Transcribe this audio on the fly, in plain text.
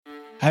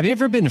Have you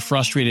ever been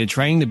frustrated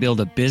trying to build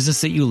a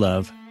business that you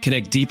love,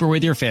 connect deeper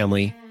with your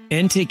family,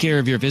 and take care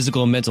of your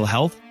physical and mental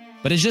health,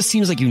 but it just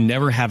seems like you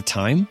never have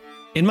time?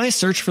 In my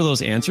search for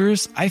those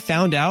answers, I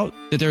found out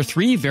that there are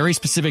 3 very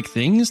specific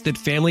things that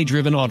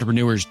family-driven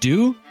entrepreneurs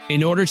do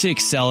in order to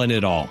excel in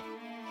it all.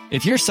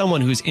 If you're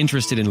someone who's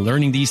interested in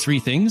learning these 3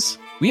 things,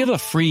 we have a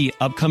free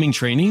upcoming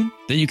training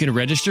that you can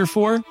register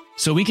for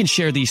so we can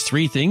share these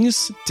 3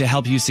 things to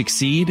help you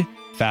succeed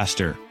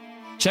faster.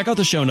 Check out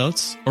the show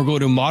notes or go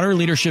to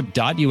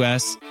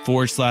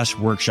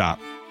modernleadership.us/workshop.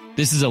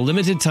 This is a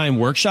limited time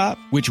workshop,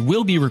 which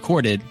will be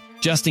recorded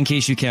just in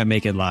case you can't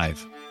make it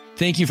live.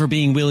 Thank you for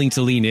being willing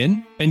to lean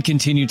in and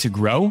continue to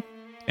grow.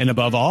 And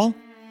above all,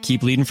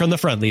 keep leading from the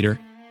front, leader.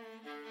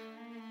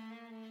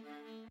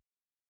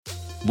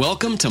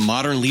 Welcome to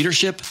Modern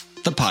Leadership,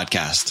 the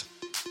podcast,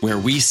 where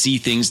we see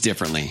things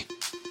differently.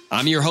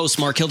 I'm your host,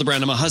 Mark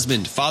Hildebrand. I'm a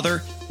husband,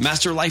 father,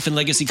 master life and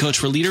legacy coach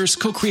for leaders,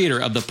 co-creator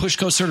of the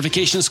Pushco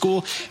Certification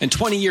School, and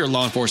 20-year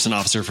law enforcement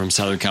officer from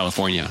Southern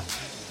California.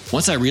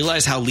 Once I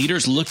realized how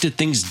leaders looked at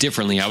things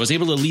differently, I was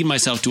able to lead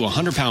myself to a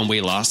 100-pound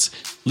weight loss,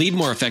 lead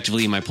more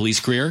effectively in my police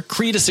career,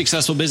 create a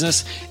successful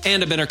business,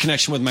 and a better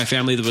connection with my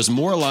family that was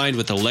more aligned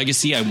with the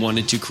legacy I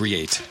wanted to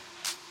create.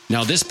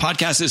 Now, this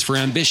podcast is for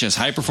ambitious,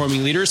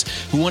 high-performing leaders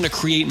who want to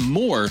create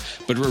more,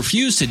 but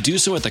refuse to do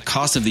so at the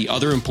cost of the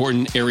other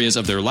important areas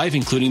of their life,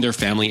 including their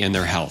family and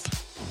their health.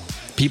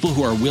 People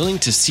who are willing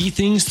to see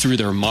things through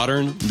their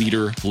modern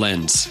leader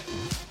lens.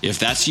 If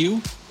that's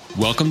you,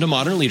 welcome to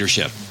Modern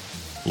Leadership.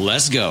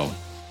 Let's go.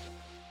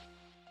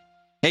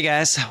 Hey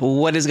guys,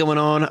 what is going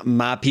on,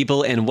 my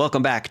people, and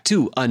welcome back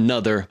to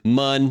another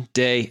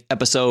Monday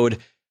episode.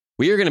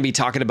 We are going to be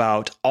talking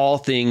about all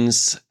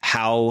things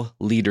how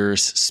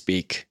leaders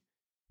speak.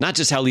 Not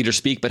just how leaders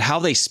speak, but how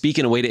they speak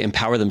in a way to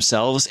empower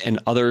themselves and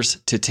others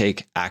to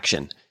take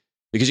action.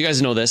 Because you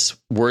guys know this,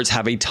 words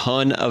have a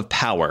ton of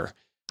power.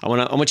 I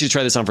want you to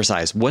try this on for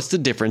size. What's the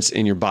difference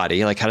in your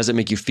body? Like, how does it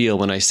make you feel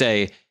when I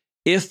say,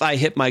 if I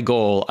hit my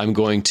goal, I'm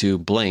going to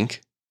blank,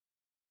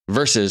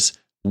 versus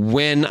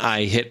when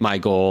I hit my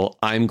goal,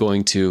 I'm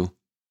going to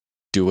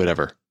do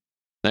whatever.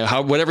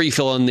 Now, whatever you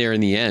fill in there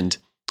in the end,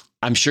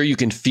 I'm sure you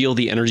can feel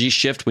the energy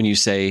shift when you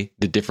say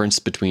the difference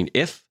between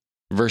if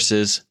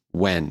versus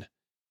when.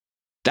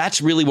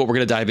 That's really what we're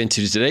going to dive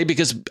into today,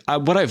 because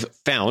what I've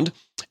found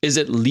is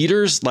that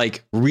leaders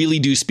really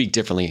do speak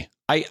differently.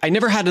 I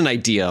never had an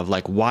idea of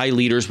why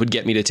leaders would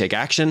get me to take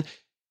action.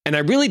 And I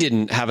really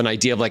didn't have an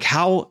idea of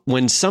how,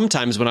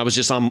 sometimes when I was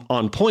just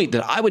on point,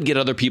 that I would get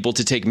other people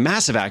to take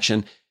massive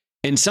action.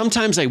 And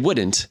sometimes I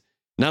wouldn't,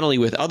 not only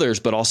with others,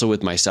 but also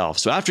with myself.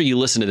 So after you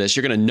listen to this,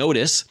 you're going to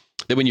notice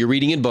that when you're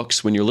reading in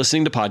books, when you're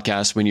listening to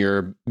podcasts, when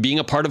you're being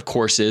a part of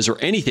courses or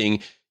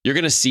anything, you're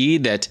going to see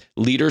that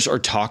leaders are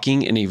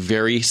talking in a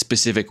very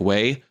specific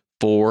way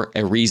for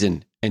a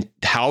reason. And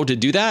how to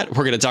do that,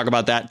 we're going to talk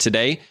about that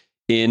today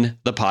in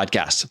the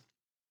podcast.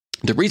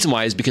 The reason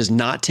why is because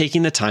not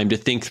taking the time to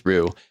think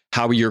through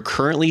how you're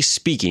currently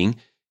speaking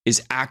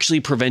is actually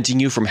preventing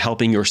you from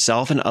helping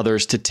yourself and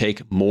others to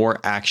take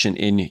more action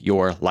in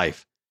your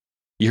life.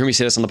 You hear me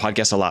say this on the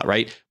podcast a lot,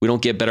 right? We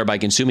don't get better by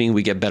consuming,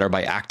 we get better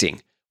by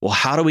acting. Well,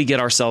 how do we get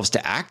ourselves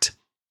to act?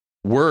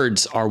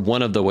 Words are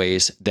one of the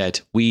ways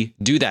that we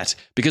do that,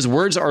 because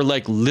words are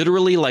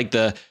literally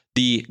the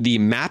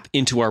map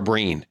into our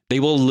brain.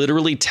 They will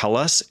literally tell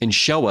us and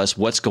show us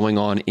what's going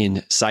on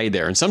inside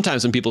there. And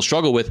sometimes when people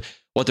struggle with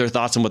what their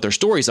thoughts and what their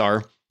stories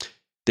are,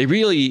 they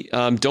really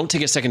don't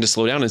take a second to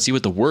slow down and see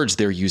what the words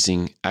they're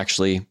using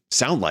actually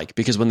sound like.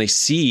 Because when they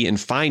see and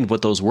find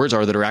what those words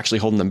are that are actually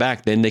holding them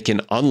back, then they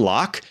can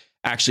unlock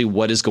actually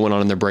what is going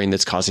on in their brain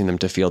that's causing them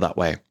to feel that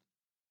way.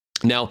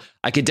 Now,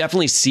 I could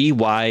definitely see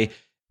why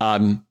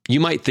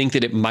you might think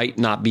that it might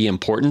not be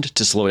important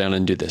to slow down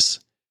and do this,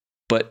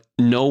 but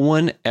no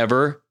one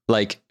ever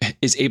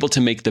is able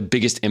to make the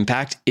biggest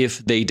impact if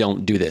they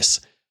don't do this.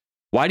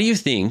 Why do you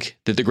think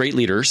that the great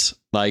leaders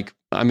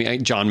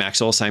John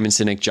Maxwell, Simon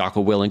Sinek,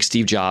 Jocko Willink,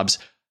 Steve Jobs,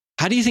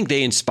 how do you think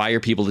they inspire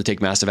people to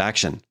take massive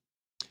action?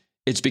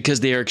 It's because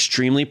they are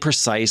extremely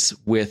precise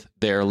with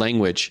their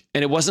language.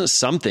 And it wasn't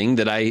something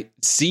that I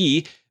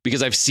see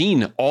because I've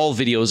seen all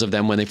videos of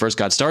them when they first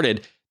got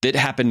started that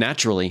happened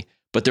naturally.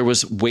 But there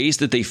was ways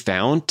that they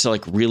found to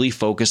really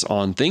focus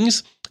on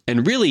things.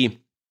 And really,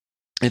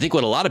 I think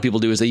what a lot of people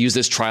do is they use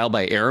this trial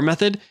by error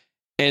method,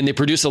 and they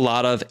produce a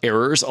lot of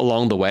errors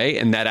along the way.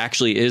 And that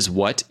actually is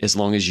what, as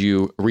long as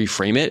you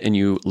reframe it and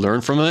you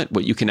learn from it,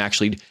 what you can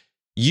actually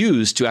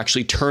use to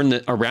actually turn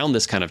around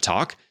this kind of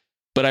talk.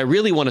 But I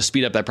really want to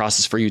speed up that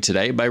process for you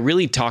today by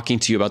really talking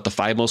to you about the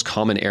 5 most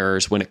common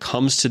errors when it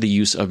comes to the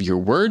use of your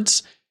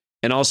words,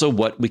 and also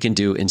what we can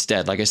do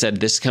instead. Like I said,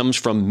 this comes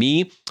from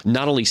me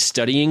not only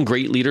studying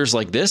great leaders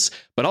like this,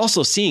 but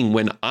also seeing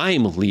when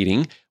I'm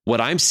leading,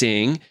 what I'm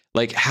saying,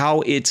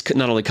 how it's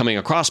not only coming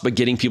across, but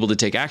getting people to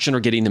take action or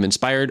getting them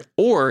inspired,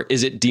 or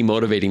is it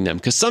demotivating them?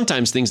 Because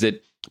sometimes things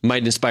that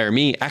might inspire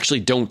me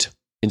actually don't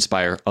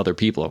inspire other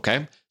people,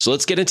 okay? So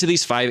let's get into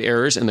these 5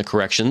 errors and the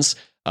corrections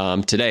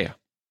today.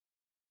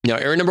 Now,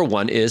 error number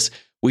 1 is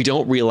we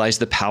don't realize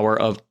the power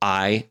of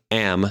I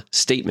am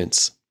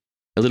statements.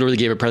 I literally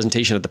gave a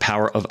presentation of the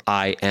power of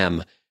I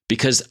am,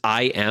 because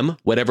I am,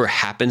 whatever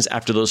happens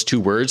after those two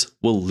words,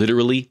 will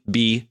literally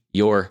be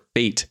your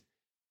fate.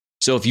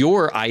 So if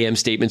your I am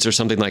statements are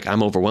something like,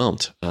 I'm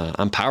overwhelmed,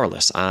 I'm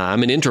powerless,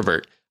 I'm an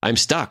introvert, I'm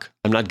stuck,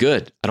 I'm not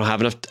good, I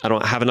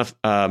don't have enough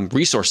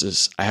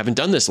resources, I haven't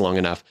done this long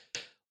enough.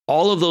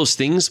 All of those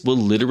things will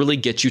literally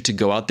get you to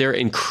go out there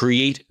and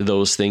create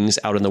those things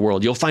out in the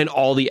world. You'll find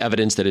all the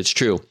evidence that it's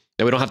true.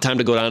 Now, we don't have time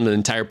to go down an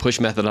entire push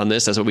method on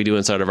this. That's what we do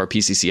inside of our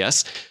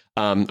PCCS,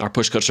 our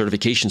Push Coach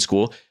Certification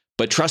School.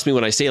 But trust me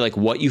when I say, like,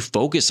 what you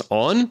focus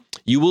on,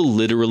 you will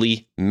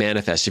literally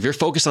manifest. If you're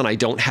focused on, I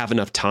don't have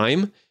enough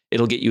time,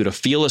 it'll get you to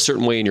feel a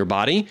certain way in your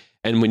body.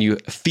 And when you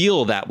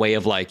feel that way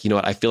of like, you know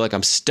what, I feel like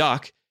I'm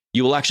stuck,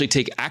 you will actually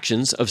take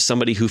actions of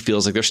somebody who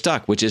feels like they're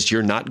stuck, which is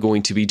you're not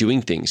going to be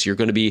doing things. You're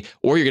going to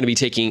be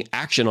taking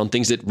action on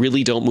things that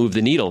really don't move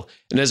the needle.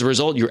 And as a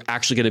result, you're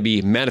actually going to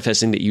be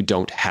manifesting that you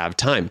don't have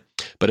time.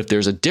 But if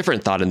there's a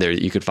different thought in there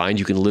that you could find,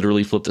 you can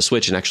literally flip the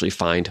switch and actually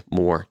find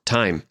more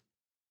time.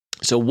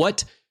 So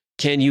what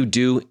can you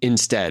do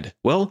instead?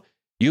 Well,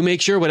 you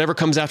make sure whatever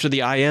comes after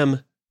the I am,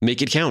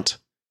 make it count.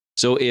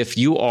 So if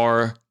you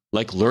are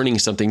like learning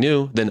something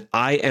new, then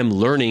I am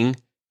learning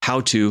how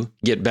to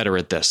get better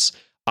at this.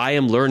 I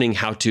am learning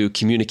how to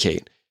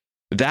communicate.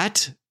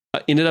 That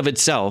in and of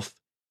itself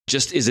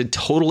just is a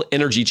total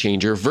energy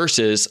changer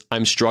versus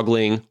I'm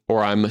struggling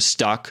or I'm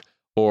stuck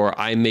or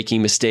I'm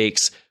making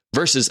mistakes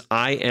versus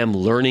I am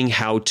learning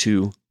how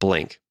to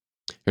blank.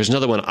 Here's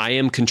another one. I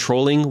am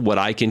controlling what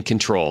I can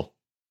control.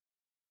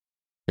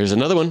 Here's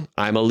another one.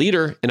 I'm a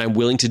leader and I'm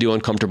willing to do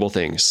uncomfortable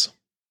things.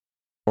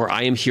 Or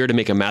I am here to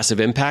make a massive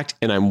impact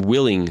and I'm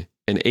willing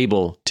and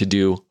able to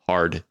do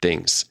hard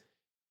things.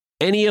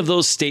 Any of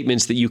those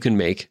statements that you can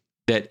make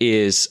that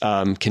is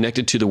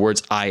connected to the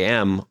words I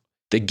am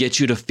that gets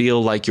you to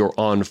feel like you're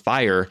on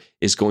fire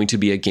is going to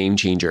be a game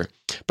changer.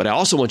 But I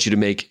also want you to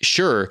make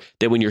sure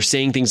that when you're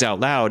saying things out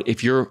loud,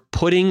 if you're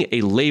putting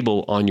a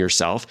label on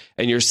yourself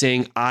and you're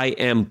saying I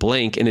am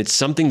blank and it's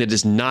something that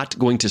is not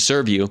going to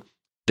serve you,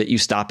 that you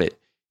stop it.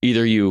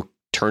 Either you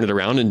turn it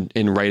around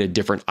and write a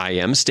different I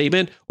am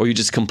statement, or you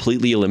just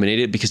completely eliminate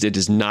it because it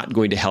is not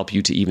going to help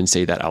you to even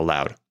say that out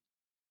loud.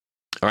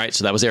 All right,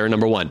 so that was error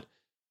number 1.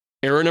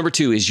 Error number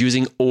 2 is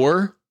using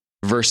or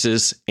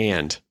versus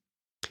and.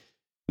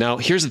 Now,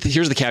 here's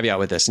the caveat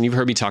with this, and you've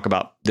heard me talk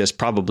about this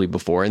probably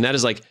before, and that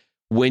is like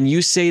when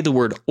you say the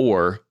word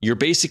or, you're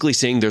basically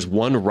saying there's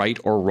one right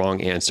or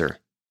wrong answer.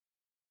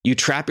 You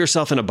trap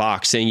yourself in a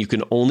box saying you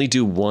can only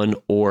do one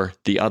or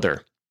the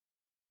other.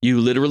 You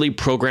literally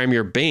program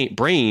your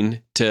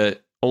brain to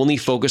only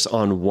focus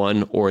on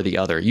one or the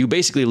other. You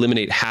basically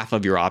eliminate half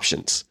of your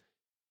options.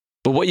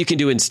 But what you can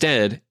do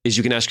instead is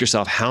you can ask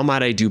yourself, how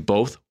might I do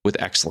both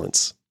with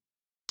excellence?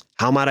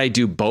 How might I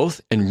do both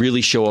and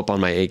really show up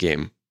on my A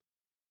game?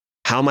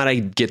 How might I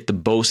get the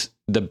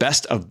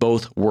best of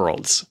both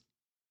worlds?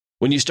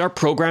 When you start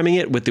programming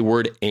it with the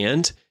word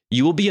and,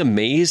 you will be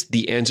amazed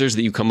the answers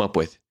that you come up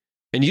with.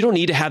 And you don't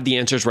need to have the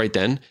answers right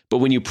then, but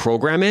when you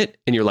program it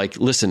and you're like,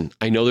 listen,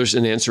 I know there's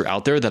an answer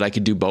out there that I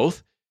could do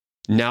both.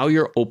 Now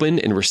you're open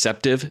and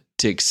receptive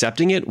to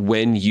accepting it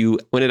when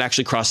it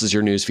actually crosses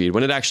your newsfeed,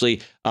 when it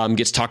actually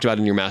gets talked about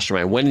in your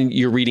mastermind, when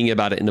you're reading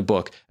about it in the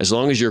book. As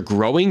long as you're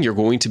growing, you're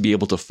going to be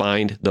able to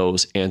find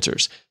those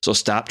answers. So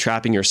stop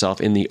trapping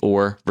yourself in the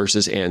or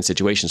versus and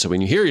situation. So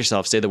when you hear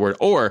yourself say the word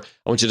or,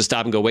 I want you to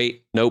stop and go,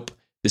 wait, nope,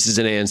 this is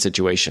an and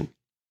situation.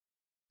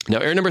 Now,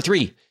 error number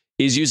 3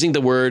 is using the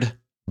word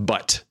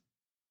but.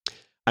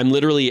 I'm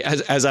literally,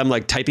 as I'm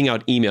like typing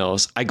out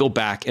emails, I go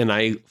back and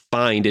I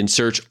find and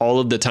search all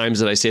of the times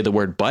that I say the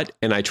word but,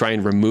 and I try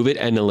and remove it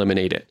and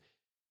eliminate it.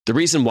 The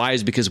reason why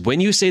is because when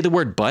you say the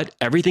word but,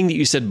 everything that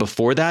you said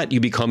before that, you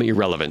become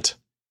irrelevant.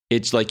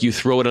 It's like you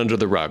throw it under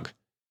the rug.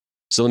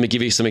 So let me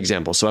give you some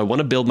examples. So I want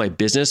to build my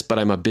business, but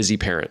I'm a busy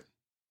parent.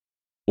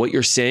 What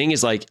you're saying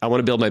is like, I want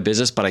to build my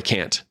business, but I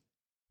can't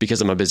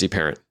because I'm a busy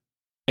parent.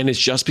 And it's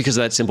just because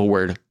of that simple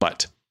word,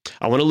 but.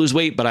 I want to lose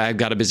weight, but I've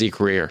got a busy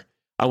career.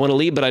 I want to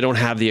lead, but I don't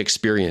have the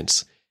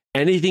experience.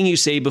 Anything you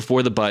say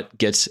before the but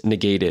gets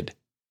negated.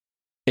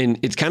 And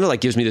it kind of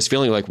like gives me this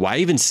feeling like, why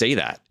even say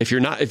that? If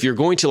you're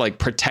going to like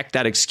protect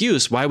that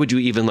excuse, why would you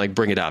even like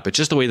bring it up? It's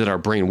just the way that our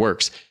brain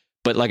works.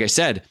 But like I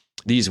said,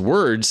 these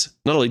words,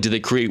 not only do they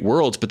create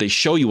worlds, but they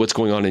show you what's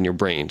going on in your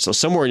brain. So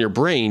somewhere in your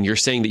brain, you're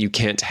saying that you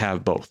can't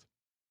have both.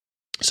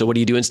 So what do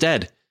you do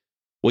instead?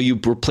 Well, you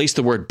replace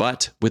the word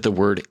but with the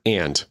word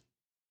and.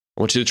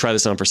 I want you to try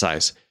this on for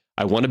size.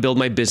 I want to build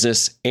my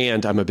business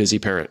and I'm a busy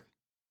parent.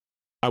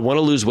 I want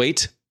to lose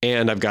weight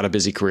and I've got a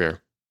busy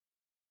career.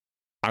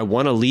 I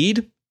want to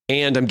lead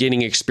and I'm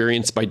gaining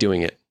experience by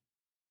doing it.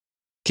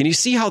 Can you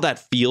see how that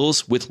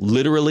feels with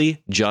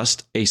literally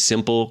just a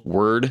simple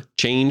word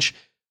change?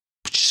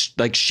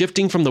 Like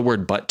shifting from the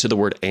word but to the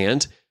word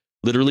and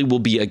literally will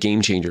be a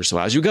game changer. So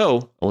as you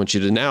go, I want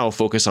you to now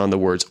focus on the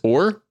words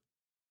or,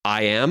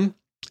 I am,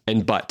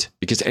 and but.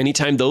 Because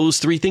anytime those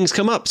 3 things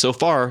come up so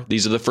far,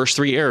 these are the first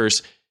 3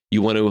 errors,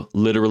 you want to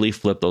literally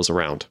flip those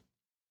around.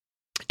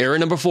 Error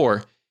number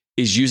 4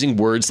 is using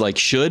words like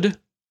should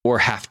or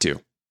have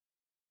to.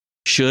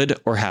 Should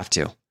or have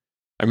to.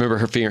 I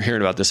remember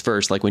hearing about this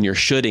first, like when you're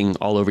shoulding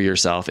all over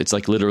yourself, it's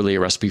like literally a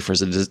recipe for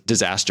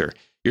disaster.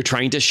 You're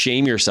trying to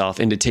shame yourself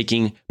into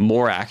taking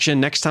more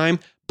action next time,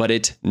 but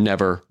it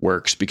never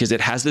works because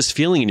it has this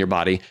feeling in your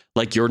body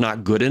like you're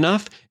not good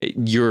enough.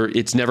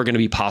 It's never going to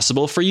be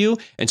possible for you.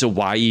 And so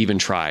why even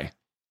try?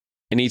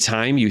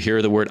 Anytime you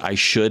hear the word, I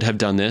should have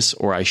done this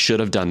or I should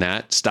have done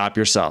that, stop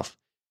yourself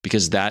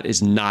because that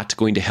is not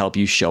going to help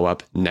you show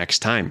up next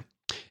time.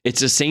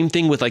 It's the same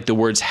thing with like the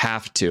words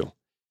have to.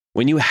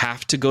 When you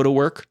have to go to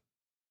work,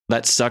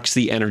 that sucks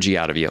the energy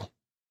out of you.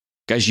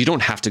 Guys, you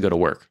don't have to go to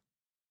work.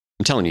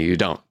 I'm telling you, you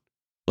don't.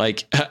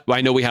 Like, I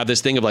know we have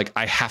this thing of like,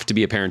 I have to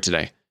be a parent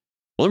today.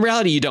 Well, in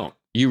reality, you don't.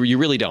 You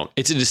really don't.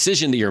 It's a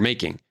decision that you're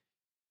making.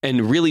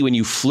 And really, when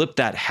you flip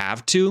that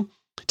have to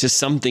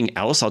something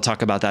else, I'll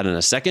talk about that in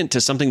a second,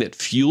 to something that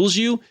fuels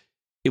you,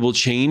 it will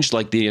change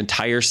like the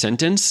entire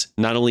sentence,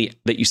 not only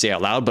that you say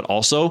out loud, but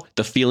also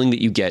the feeling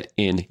that you get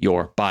in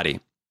your body.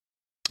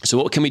 So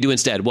what can we do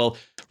instead? Well,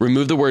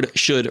 remove the word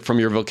should from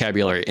your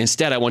vocabulary.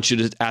 Instead, I want you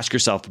to ask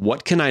yourself,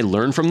 what can I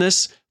learn from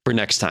this for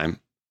next time?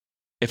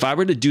 If I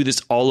were to do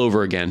this all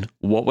over again,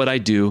 what would I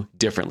do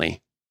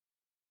differently?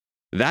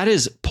 That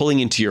is pulling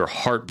into your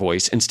heart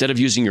voice instead of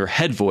using your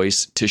head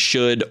voice to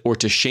should or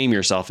to shame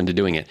yourself into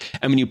doing it.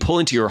 And when you pull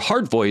into your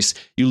heart voice,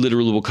 you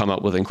literally will come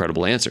up with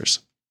incredible answers.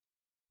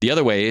 The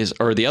other way is,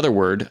 or the other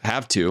word,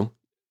 have to,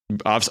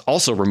 I've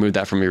also removed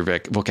that from your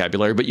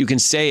vocabulary, but you can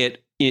say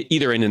it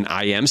either in an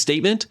I am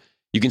statement,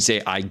 you can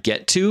say I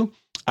get to,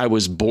 I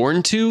was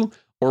born to,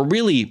 or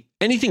really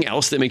anything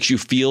else that makes you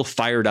feel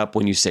fired up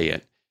when you say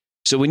it.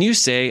 So when you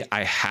say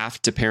I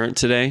have to parent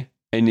today,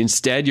 and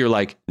instead you're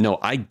like, no,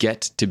 I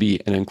get to be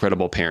an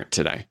incredible parent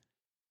today.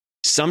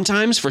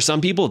 Sometimes for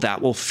some people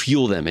that will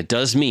fuel them. It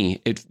does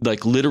me. It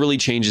like literally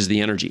changes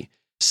the energy.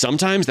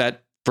 Sometimes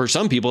that for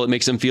some people, it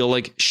makes them feel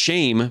like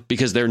shame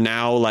because they're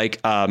now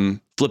like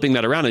flipping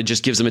that around. It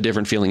just gives them a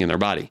different feeling in their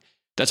body.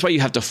 That's why you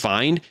have to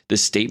find the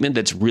statement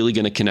that's really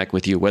going to connect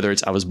with you, whether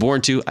it's I was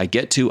born to, I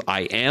get to,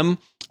 I am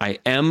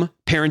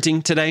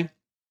parenting today.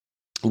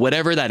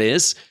 Whatever that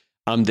is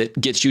that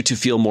gets you to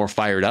feel more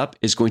fired up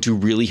is going to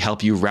really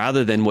help you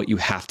rather than what you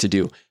have to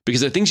do. Because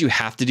the things you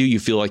have to do, you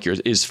feel like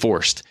is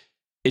forced.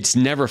 It's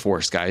never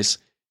forced, guys.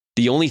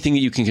 The only thing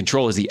that you can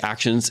control is the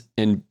actions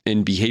and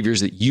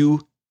behaviors that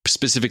you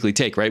specifically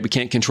take, right? We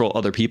can't control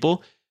other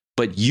people,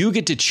 but you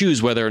get to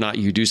choose whether or not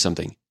you do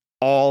something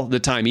all the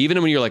time. Even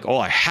when you're like, oh,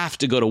 I have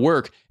to go to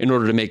work in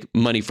order to make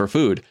money for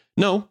food.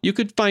 No, you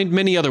could find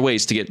many other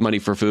ways to get money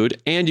for food,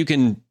 and you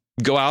can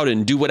go out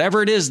and do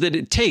whatever it is that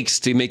it takes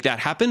to make that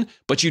happen,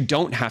 but you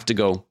don't have to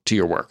go to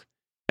your work.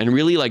 And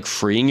really like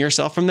freeing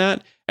yourself from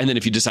that. And then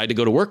if you decide to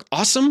go to work,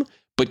 awesome.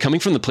 But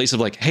coming from the place of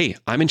like, hey,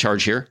 I'm in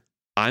charge here.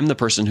 I'm the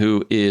person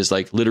who is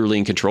like literally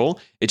in control.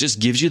 It just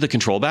gives you the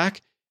control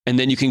back. And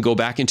then you can go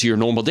back into your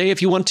normal day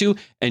if you want to,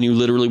 and you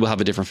literally will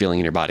have a different feeling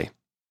in your body.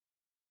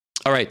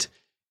 All right.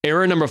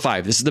 Error number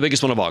 5. This is the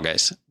biggest one of all,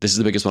 guys. This is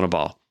the biggest one of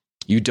all.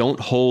 You don't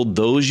hold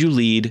those you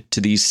lead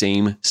to these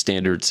same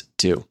standards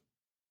too.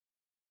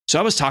 So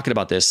I was talking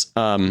about this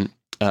in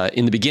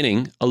the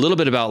beginning, a little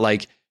bit about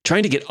like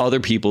trying to get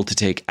other people to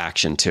take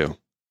action too.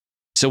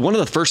 So one of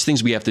the first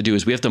things we have to do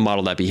is we have to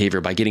model that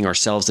behavior by getting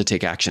ourselves to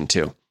take action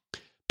too.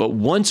 But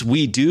once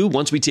we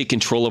take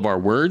control of our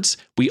words,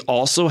 we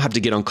also have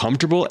to get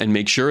uncomfortable and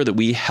make sure that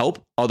we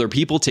help other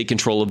people take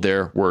control of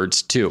their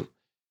words too.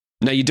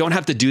 Now, you don't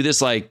have to do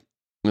this like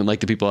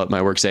the people at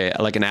my work say,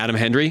 like an Adam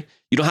Hendry.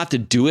 You don't have to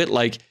do it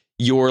like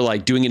you're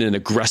like doing it in an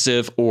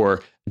aggressive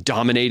or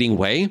dominating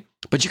way,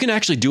 but you can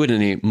actually do it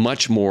in a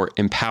much more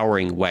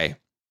empowering way.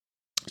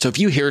 So if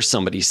you hear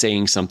somebody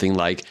saying something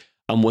like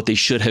what they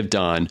should have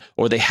done,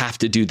 or they have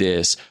to do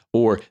this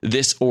or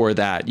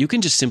that, you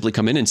can just simply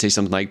come in and say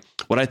something like,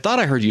 what I thought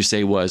I heard you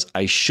say was,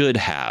 I should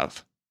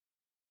have.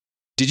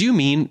 Did you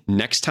mean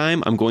next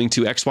time I'm going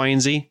to X, Y,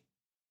 and Z?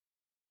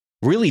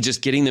 Really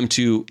just getting them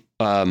to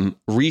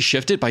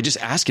reshift it by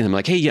just asking them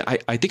like, hey, yeah,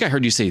 I think I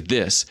heard you say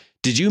this.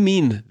 Did you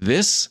mean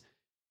this?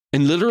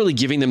 And literally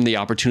giving them the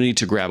opportunity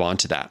to grab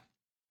onto that.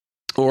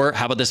 Or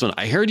how about this one?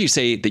 I heard you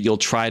say that you'll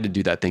try to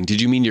do that thing. Did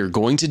you mean you're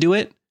going to do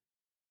it?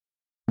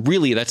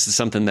 Really, that's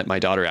something that my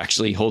daughter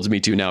actually holds me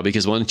to now,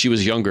 because when she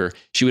was younger,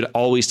 she would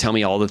always tell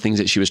me all the things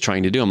that she was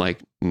trying to do. I'm like,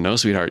 no,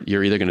 sweetheart,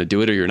 you're either going to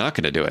do it or you're not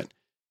going to do it.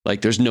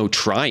 Like there's no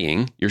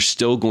trying. You're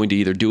still going to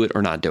either do it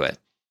or not do it.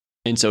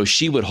 And so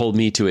she would hold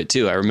me to it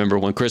too. I remember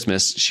one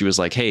Christmas, she was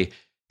like, hey,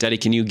 Daddy,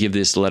 can you give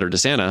this letter to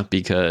Santa?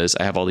 Because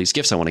I have all these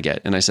gifts I want to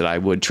get. And I said, I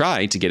would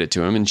try to get it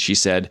to him. And she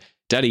said,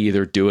 Daddy,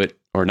 either do it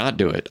or not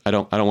do it. I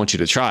don't want you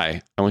to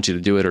try. I want you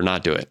to do it or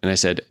not do it. And I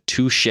said,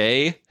 touche,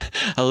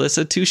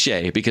 Alyssa,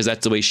 touche, because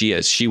that's the way she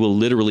is. She will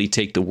literally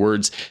take the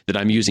words that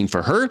I'm using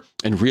for her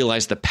and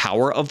realize the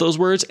power of those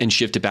words and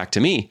shift it back to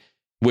me,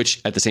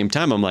 which at the same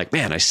time, I'm like,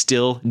 man, I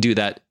still do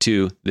that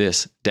to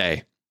this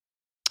day.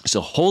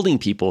 So holding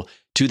people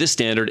to the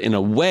standard in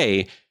a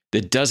way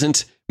that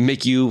doesn't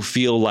make you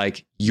feel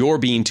like you're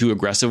being too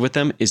aggressive with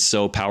them is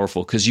so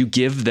powerful because you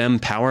give them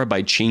power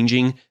by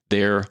changing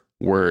their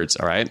words.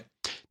 All right.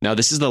 Now,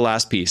 this is the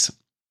last piece.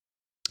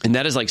 And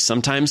that is like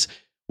sometimes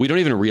we don't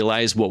even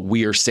realize what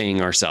we are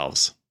saying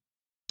ourselves.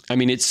 I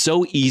mean, it's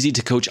so easy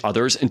to coach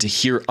others and to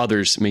hear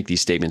others make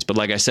these statements. But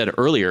like I said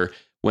earlier,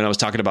 when I was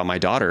talking about my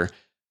daughter,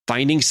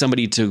 finding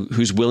somebody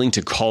who's willing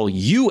to call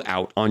you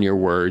out on your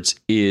words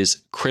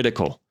is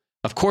critical.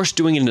 Of course,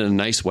 doing it in a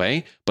nice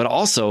way, but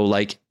also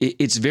like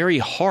it's very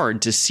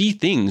hard to see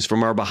things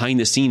from our behind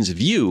the scenes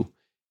view.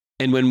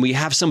 And when we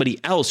have somebody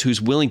else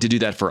who's willing to do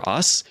that for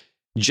us,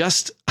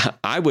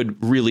 I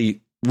would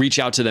really reach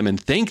out to them and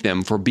thank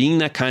them for being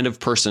that kind of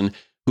person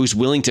who's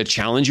willing to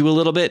challenge you a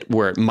little bit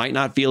where it might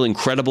not feel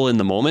incredible in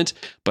the moment,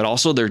 but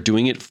also they're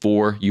doing it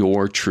for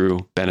your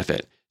true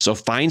benefit. So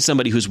find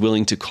somebody who's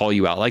willing to call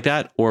you out like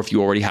that. Or if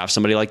you already have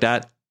somebody like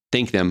that,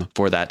 thank them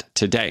for that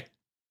today.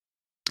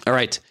 All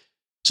right.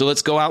 So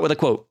let's go out with a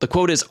quote. The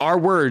quote is, our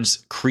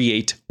words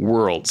create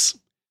worlds.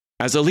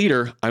 As a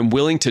leader, I'm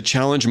willing to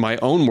challenge my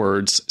own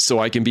words so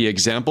I can be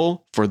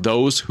example for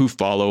those who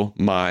follow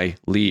my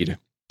lead.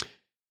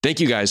 Thank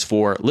you guys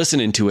for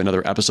listening to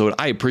another episode.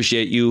 I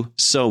appreciate you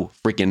so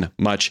freaking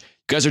much.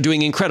 You guys are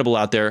doing incredible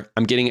out there.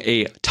 I'm getting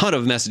a ton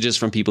of messages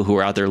from people who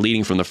are out there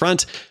leading from the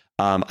front.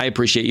 I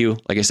appreciate you.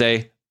 Like I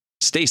say,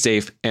 stay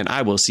safe, and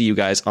I will see you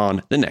guys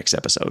on the next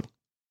episode.